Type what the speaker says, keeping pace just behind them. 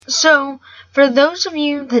So, for those of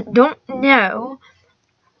you that don't know,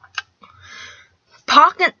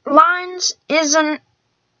 pocket lines is an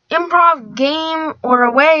improv game or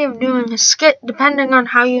a way of doing a skit, depending on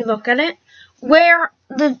how you look at it, where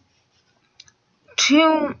the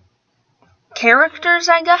two characters,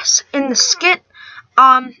 I guess, in the skit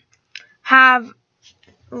have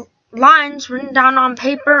lines written down on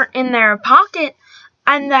paper in their pocket,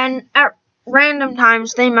 and then at random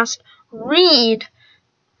times they must read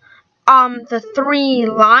the 3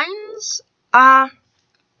 lines.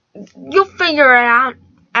 You'll figure it out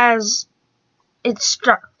as it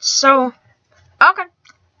starts. So, okay,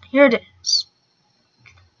 here it is.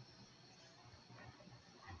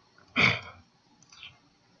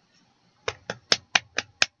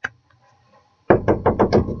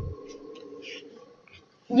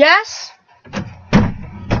 Yes?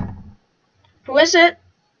 Who is it?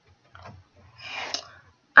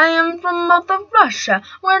 I am from Mother Russia,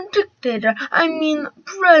 where dictator,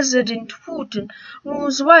 President Putin,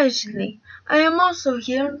 rules wisely. I am also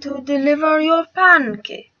here to deliver your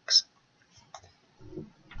pancakes.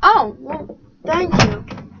 Oh, well, thank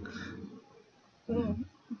you.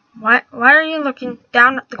 Why are you looking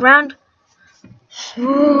down at the ground?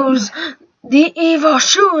 Shoes! The evil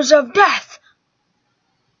shoes of death!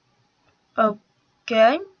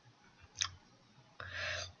 Okay.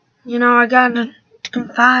 I gotta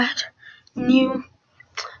confide in you.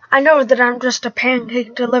 I know that I'm just a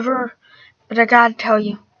pancake deliverer, but I gotta tell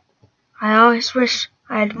you, I always wish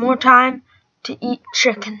I had more time to eat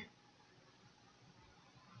chicken.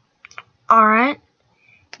 Alright?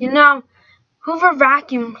 Hoover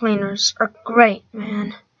vacuum cleaners are great,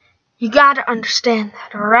 man. You gotta understand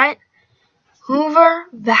that, alright? Hoover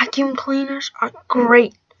vacuum cleaners are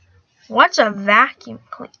great. What's a vacuum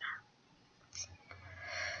cleaner?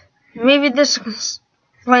 Maybe this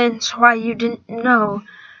explains why you didn't know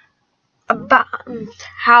about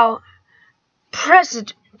how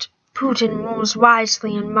President Putin rules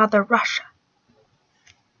wisely in Mother Russia.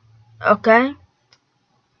 Okay?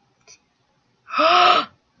 Oh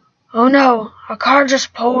no, a car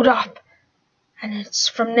just pulled up, and it's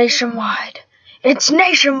from Nationwide. It's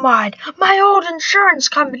Nationwide, my old insurance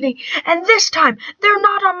company, and this time they're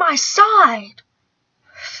not on my side.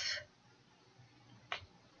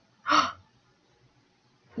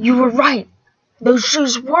 You were right. Those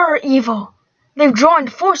shoes were evil. They've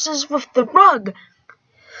joined forces with the rug.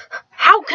 How can